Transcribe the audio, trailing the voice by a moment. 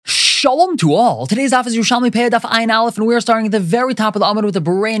Shalom to all. Today's daf is Yerushalmi Peah daf Ayin Aleph, and we are starting at the very top of the Amud with a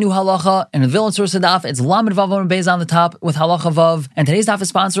brand new halacha. And the villain source of daf, it's Lamed Vav Amud Beis on the top with halacha Vav. And today's daf is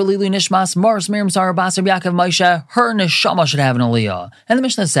sponsored Lilu Nishmas Mars Miriam Sarah Basar Yaakov Moshe. Her neshama should have an aliyah. And the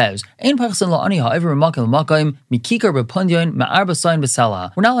Mishnah says, Ein Pachsin La'ani Ha'ever Makim L'Makim Mikikar B'Pundion Ma'arba Sayin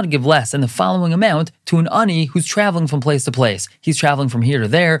B'Sala. We're not allowed to give less than the following amount to an ani who's traveling from place to place. He's traveling from here to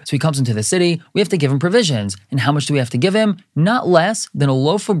there, so he comes into the city. We have to give him provisions. And how much do we have to give him? Not less than a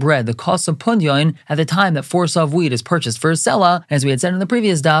loaf of bread, the cost of pundion, at the time that 4 saw of wheat is purchased for a sela. As we had said in the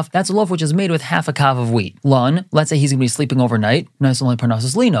previous daf, that's a loaf which is made with half a kav of wheat. Lun, let's say he's going to be sleeping overnight, nice only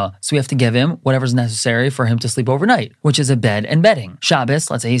parnassus lina, so we have to give him whatever's necessary for him to sleep overnight, which is a bed and bedding.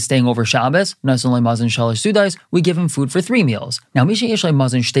 Shabbos, let's say he's staying over Shabbos, nice only mazon shalish sudais, we give him food for 3 meals. Now, misha yeshlei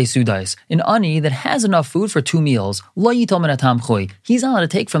mazon shtei sudais, an ani that has enough food for 2 meals, lo yitom min tamchui, he's allowed to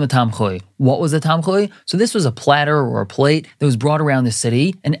take from the tamchui. What was the tamchui? So this was a platter or a plate that was brought around the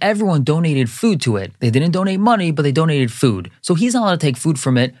city, and everyone donated food to it. They didn't donate money, but they donated food. So he's not allowed to take food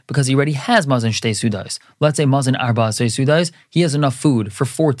from it because he already has mazon shtei sudais. Let's say mazon arba shtei sudais, he has enough food for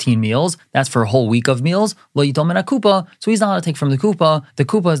 14 meals. That's for a whole week of meals. Lo yitom min kupa, so he's not allowed to take from the kupa. The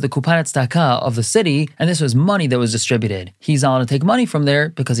kupa is the kupanet staka of the city, and this was money that was distributed. He's not allowed to take money from there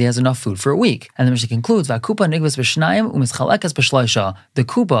because he has enough food for a week. And the Mishnah concludes, "Va'kupa nigvas b'shnayim u'mischalekas b'shloisha." The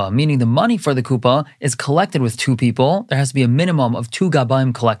kupa, meaning the money for the kupa, is collected with 2 people. There has to be a minimum of 2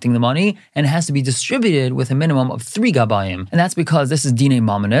 gabayim collecting the money, and it has to be distributed with a minimum of 3 gabayim. And that's because this is dinei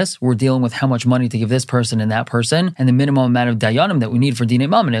mamanis. We're dealing with how much money to give this person and that person, and the minimum amount of dayanim that we need for dinei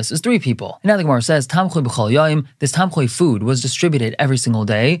mamanis is 3 people. And now the Gemara says, "Tamchui b'chol yayim." This tamchui food was distributed every single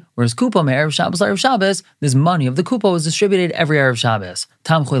day, whereas kupa me'erev Shabbos l'erev Shabbos, this money of the kupa was distributed every erev Shabbos.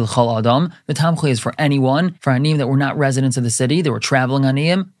 Tamchui l'chol adam. The tamchui is for anyone, for anim that were not residents of the city, they were traveling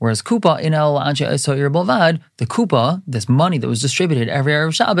anim, whereas kupa in el anshe esoir bavad, the kupa, this money that was distributed every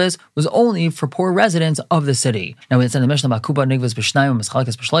erev Shabbos, was only for poor residents of the city. Now we had said in the Mishnah about kupa nigvas b'shnayim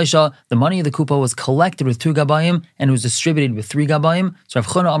u'mischalekas b'shleisha, the money of the kupa was collected with 2 gabayim and it was distributed with 3 gabayim. So Rav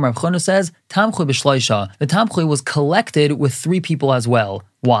Chuna says, tamchui b'shleisha, the tamchui was collected with 3 people as well.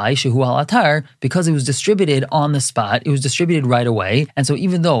 Why? Shehu al-atar, because it was distributed on the spot, it was distributed right away, and so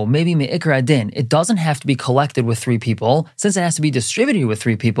even though maybe me'ikar adin, it doesn't have to be collected with 3 people, since it has to be distributed with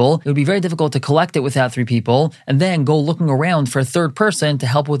 3 people, it would be very difficult to collect it without 3 people, and then go looking around for a third person to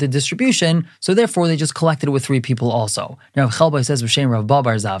help with the distribution, so therefore they just collected it with 3 people also. Now Chelbai says, V'shem Rav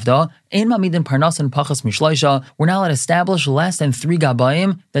Babar Zavda, Ein ma'midin parnasan pachas mishloisha, we're not allowed to establish less than 3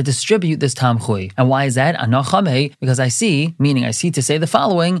 gabayim that distribute this tamchui. And why is that? Anachame, because I see to say the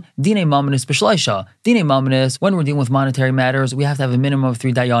following, Dinei mamanis b'shleisha. Dinei mamanis, when we're dealing with monetary matters, we have to have a minimum of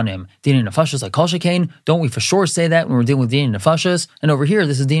 3 dayanim. Dinei nefashos like kol shekain, don't we for sure say that when we're dealing with dinei nefashos? And over here,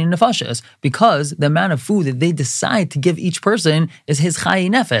 this is dinei nefashos, because the amount of food that they decide to give each person is his chayi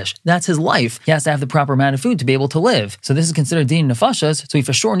nefesh. That's his life. He has to have the proper amount of food to be able to live. So this is considered dinei nefashos, so we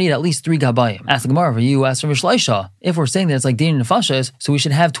for sure need at least 3 gabayim. Ask the Gemara, you ask for v'shleisha. If we're saying that it's like dinei nefashos, so we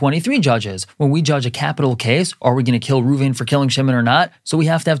should have 23 judges. When we judge a capital case, are we going to kill Reuven for killing Shimon or not? So we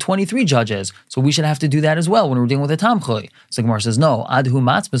have to have 23 judges. So we should have to do that as well when we're dealing with a tamchui. So Gemara says, no, adhu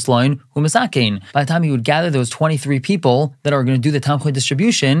matz misloin hu misakein. By the time you would gather those 23 people that are going to do the tamchui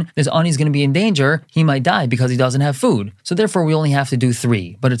distribution, this ani is going to be in danger. He might die because he doesn't have food. So therefore we only have to do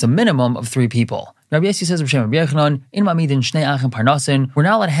 3, but it's a minimum of 3 people. Rabbi Yossi says, we're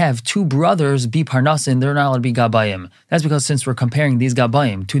not allowed to have 2 brothers be parnasin, they're not allowed to be gabayim. That's because since we're comparing these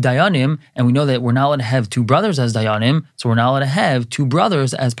gabayim to dayanim, and we know that we're not allowed to have 2 brothers as dayanim, so we're not allowed to have 2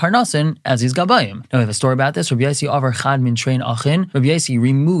 brothers as parnasin as these gabayim. Now we have a story about this. Rabbi Yossi avar chad min trein achin. Rabbi Yossi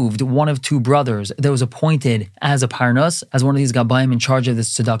removed one of 2 brothers that was appointed as a parnas, as one of these gabayim in charge of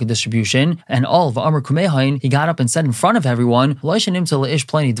this tzedakah distribution, and all of Amar Kumehain, he got up and said in front of everyone, it's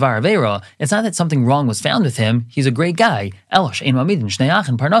not that something wrong was found with him, he's a great guy. It's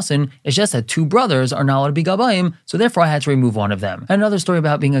just that 2 brothers are not allowed to be gabayim, so therefore I had to remove one of them. And another story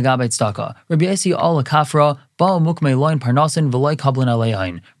about being a gabay tzedakah. Rabbi Yossi al kafra. Rabbi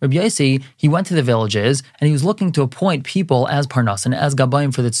Yossi, he went to the villages and he was looking to appoint people as parnasin, as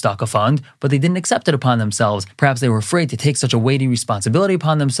gabayim for the tzedakah fund, but they didn't accept it upon themselves. Perhaps they were afraid to take such a weighty responsibility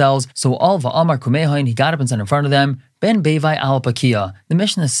upon themselves. So all va'amar kumehain, he got up and said in front of them, Ben Bevai al Peah. The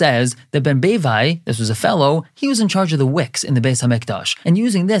Mishnah says that Ben Bevai, this was a fellow, he was in charge of the wicks in the Beis HaMikdash. And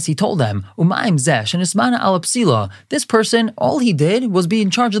using this, he told them, Umayim zesh and ismana al psila. This person, all he did was be in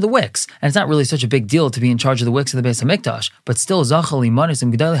charge of the wicks. And it's not really such a big deal to be in charge of the wicks of the Beis HaMikdash, but still zacha limanis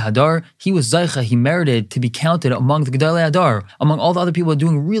and gedalei hadar, he was zaycha, he merited to be counted among the gedalei hadar, among all the other people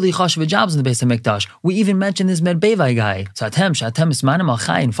doing really chashuv jobs in the Beis HaMikdash. We even mentioned this Ben Bevai guy. So atem shatem ismanim al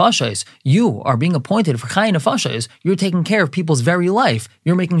chayin fashos. You are being appointed for chayin fashos. You're taking care of people's very life.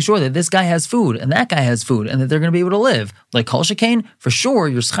 You're making sure that this guy has food and that guy has food and that they're going to be able to live. Like Kol Shekain, for sure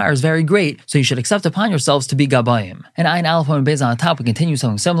your schar is very great, so you should accept upon yourselves to be gabayim. And Ayin Aleph and Beis on the top, we continue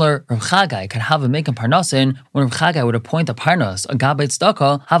something similar. Rav Chagai could have a mekan parnasin when Rav Chagai would appoint a parnas, a gabay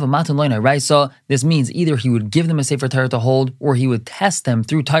tzedakah, have a matan loina raisa. This means either he would give them a sefer Torah to hold, or he would test them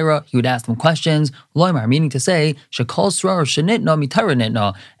through Torah. He would ask them questions. Loimar, meaning to say, shekol srar shenitna mi Torah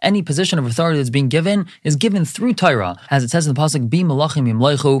nitna. Any position of authority that's being given is given through Torah, as it says in the pasuk, "Bi malachim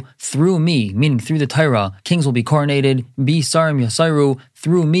yimleichu," through me, meaning through the Torah, kings will be coronated. Bi sarim yasairu,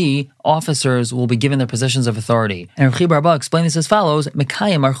 through me, officers will be given their positions of authority. And Rav Chi Bar Abba explained this as follows: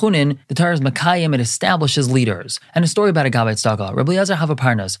 Mekayim Archunin, the Torah is Mekayim, it establishes leaders. And a story about a Gabbai Tzedakah. Rabbi Eliezer have a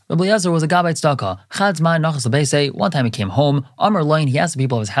parnas. Rabbi Eliezer was a Gabbai Tzedakah. Chadzman Nachas Lebeisei, one time he came home. Amar Lein, he asked the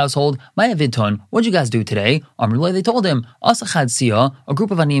people of his household, Maya Vidton, what'd you guys do today? Amar Lein, they told him, Asa Chad Sia, a group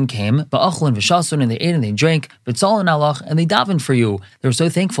of Anim came, Ba'achlin V'shasun, and they ate and they drank, V'tzalin Alach, and they davened for you. They were so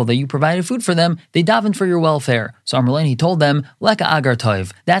thankful that you provided food for them, they davened for your welfare. So Amar Lein, he told them, Leka Agar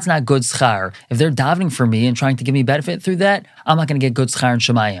Toiv, that's not good schar. If they're davening for me and trying to give me benefit through that, I'm not going to get good schar and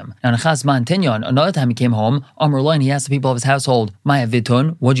shemayim. Now, Nechas Man Tinyon, another time he came home, Amar Lein, he asked the people of his household, Maya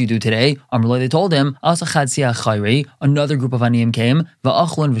Vidton, what'd you do today? Amar Lein, they told him, Asa Chad Sia Chayri, another group of Aniyim came,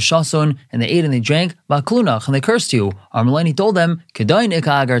 Va'achlun V'shasun, and they ate and they drank, Va'klunach, and they cursed you. Amar Lein, he told them, Kedain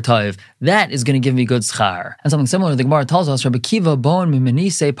Ika Agar Toiv, that is going to give me good schar. And something similar, the Gemara tells us, Rabbi Kiva Bon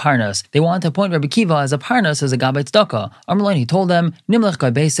Mimenise Parnas. They wanted to appoint Rabbi Kiva as a Parnas, as a Gabbai Tzedakah. Amar Lein, he told them, Nimlech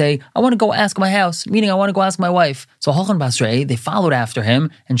Gai Beisei, I want to go ask my house, meaning I want to go ask my wife. So Halchan Basrei, they followed after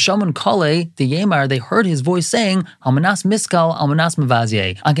him, and Shaman Kale, the Yemar, they heard his voice saying, Almanas Miskal, Almanas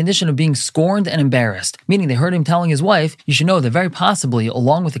Mavazye, on condition of being scorned and embarrassed. Meaning they heard him telling his wife, you should know that very possibly,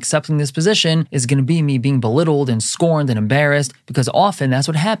 along with accepting this position, is going to be me being belittled and scorned and embarrassed, because often that's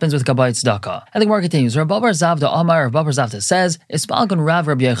what happens with Gabbai Tzedakah. And the Gemara continues, Rav Bar Zavda Amar, Rav Bar Zavda says, Ispalgon Rav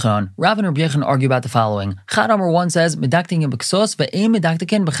Rabbi Yechon. Rav and Rabbi Yechon argue about the following. Chad Amar 1 says, Medakting in B'ksos, Ve'im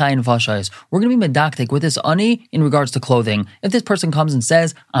Medaktikin B'chayin Vashais. We're going to be medaktik with this ani in regards to clothing. If this person comes and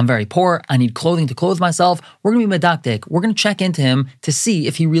says, I'm very poor, I need clothing to clothe myself, we're going to be medaktik. We're going to check into him to see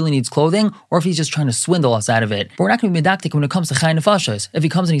if he really needs clothing or if he's just trying to swindle us out of it. But we're not going to be medaktik when it comes to chayin nefashos. If he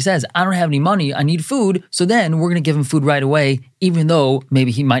comes and he says, I don't have any money, I need food, so then we're going to give him food right away, even though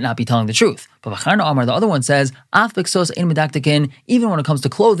maybe he might not be telling the truth. But V'charna Amar, the other one says, Af b'ksos ein medaktikin, even when it comes to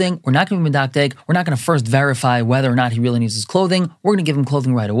clothing, we're not going to be medaktik, we're not going to first verify whether or not he really needs his clothing, we're going to give him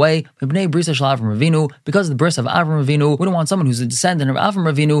clothing right away. Because of the bris of Avram Avinu, we don't want someone who's a descendant of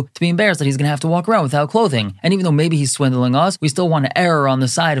Avram Avinu to be embarrassed that he's going to have to walk around without clothing. And even though maybe he's swindling us, we still want to err on the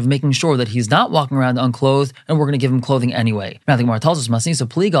side of making sure that he's not walking around unclothed, and we're going to give him clothing anyway. Now the Gemara tells us, Masnisa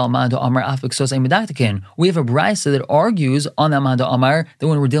Pligal Mando Amar Af b'ksos ein medaktikin. We have a brisa that argues on that Mando Amar that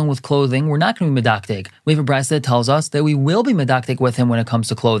when we're dealing with clothing, we're not going to be medaktik. We have a brisa that tells us that we will be medaktik with him when it comes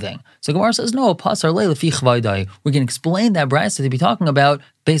to clothing. So Gemara says, no, pasar le lefi chvaydai. We can explain that brisa to be talking about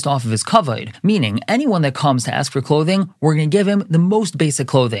based off of his kavod, meaning anyone that comes to ask for clothing, we're going to give him the most basic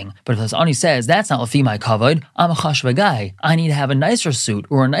clothing. But if this ani says, that's not lefi my kavod, I'm a chashva guy, I need to have a nicer suit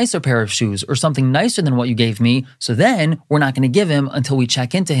or a nicer pair of shoes or something nicer than what you gave me, so then we're not going to give him until we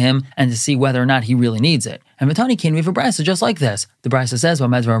check into him and to see whether or not he really needs it. And Vitani Kin, we have a brisa just like this. The brisa says,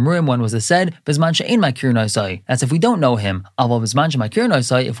 when one was said, Bizman she'ein ma'kir noisai. That's if we don't know him. Aval bizman she'ma'kir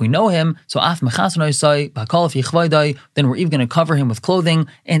noisai, if we know him, so af mechas noisai, b'kol if yichvaydai, then we're even going to cover him with clothing,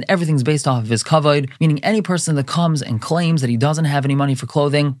 and everything's based off of his kavod, meaning any person that comes and claims that he doesn't have any money for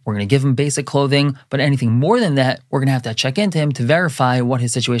clothing, we're going to give him basic clothing, but anything more than that, we're going to have to check into him to verify what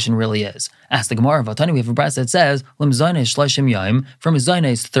his situation really is. Ask the Gemara, Vatani, we have a brisa that says, Lim zaynes shleishim yaim, from his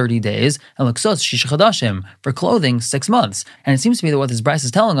zaynes 30 days, and l'ksos shish chadashim, for clothing 6 months. And it seems to me that what this brisa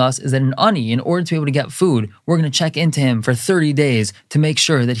is telling us is that an ani, in order to be able to get food, we're going to check into him for 30 days to make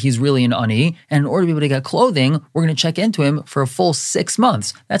sure that he's really an ani, and in order to be able to get clothing, we're going to check into him for a full 6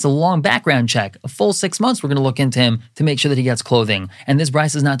 months. That's a long background check. A full 6 months we're going to look into him to make sure that he gets clothing. And this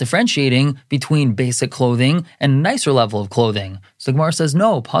brisa is not differentiating between basic clothing and a nicer level of clothing. So the Gemara says,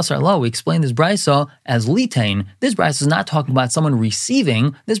 no, pasar lo, we explain this brisa as litain. This brisa is not talking about someone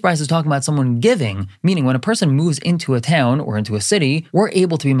receiving, this brisa is talking about someone giving, meaning when a person moves into a town or into a city, we're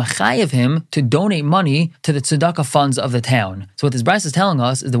able to be machayev him to donate money to the tzedakah funds of the town. So what this brisa is telling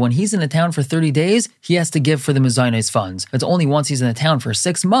us is that when he's in the town for 30 days, he has to give for the mezainos funds. It's only once he's in the town for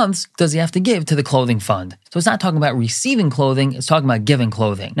 6 months does he have to give to the clothing fund. So it's not talking about receiving clothing, it's talking about giving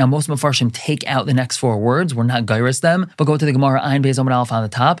clothing. Now most Mefarshim take out the next 4 words, we're not gairis them, but go to the Gemara Ein Beis Amud Aleph on the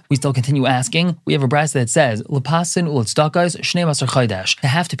top. We still continue asking. We have a brisa that says, L'pasin u'l'tzedakos shnei masar chodesh. To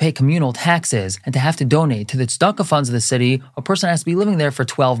have to pay communal taxes and to have to donate to the tzedakah funds of the city, a person has to be living there for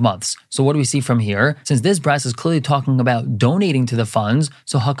 12 months. So what do we see from here? Since this brisa is clearly talking about donating to the funds,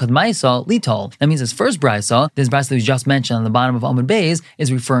 so hakadmaisa litol. That means this first brisa, this brisa that we just mentioned on the bottom of Amud Beis,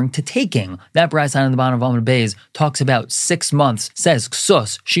 is referring to taking. That brisa on the bottom of Amud Beis talks about 6 months, says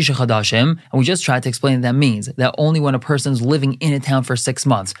ksus shisha chadashim, and we just tried to explain that means that only when a person's living in a town for 6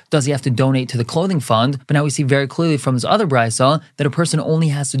 months does he have to donate to the clothing fund. But now we see very clearly from this other brisa that a person only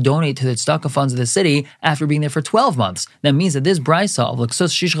has to donate to the tzedakah funds of the city after being there for 12 months. That means that this brisa of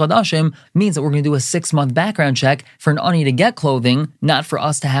ksus shisha chadashim means that we're going to do a 6-month background check for an ani to get clothing, not for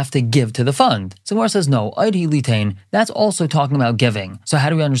us to have to give to the fund. So Gemara says no, Aidi litain, that's also talking about giving. So how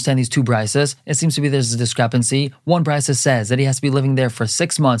do we understand these two brises? It seems to be there's a discrepancy. One brisa says that he has to be living there for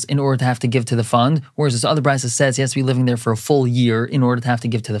 6 months in order to have to give to the fund, whereas this other brisa says he has to be living there for a full year in order to have to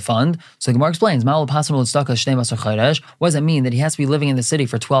give to the fund. So Gemara explains, what does that mean that he has to be living in the city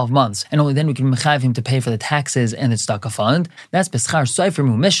for 12 months and only then we can mechayiv him to pay for the taxes and the tzedakah fund? That's beschar sofer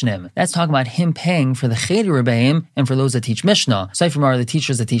mu mishnim. That's talking about him paying for the cheder rebbeim and for those that teach Mishnah. Sofer are the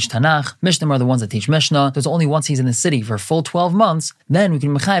teachers that teach Tanakh. Mishnah are the ones that teach Mishnah. There's only once he's in the city for a full 12 months, then we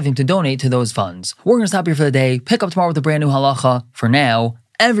can mechayiv him to donate to those funds. We're going to stop here for the day. Pick up tomorrow with a brand new halacha. For now,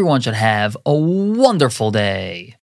 everyone should have a wonderful day.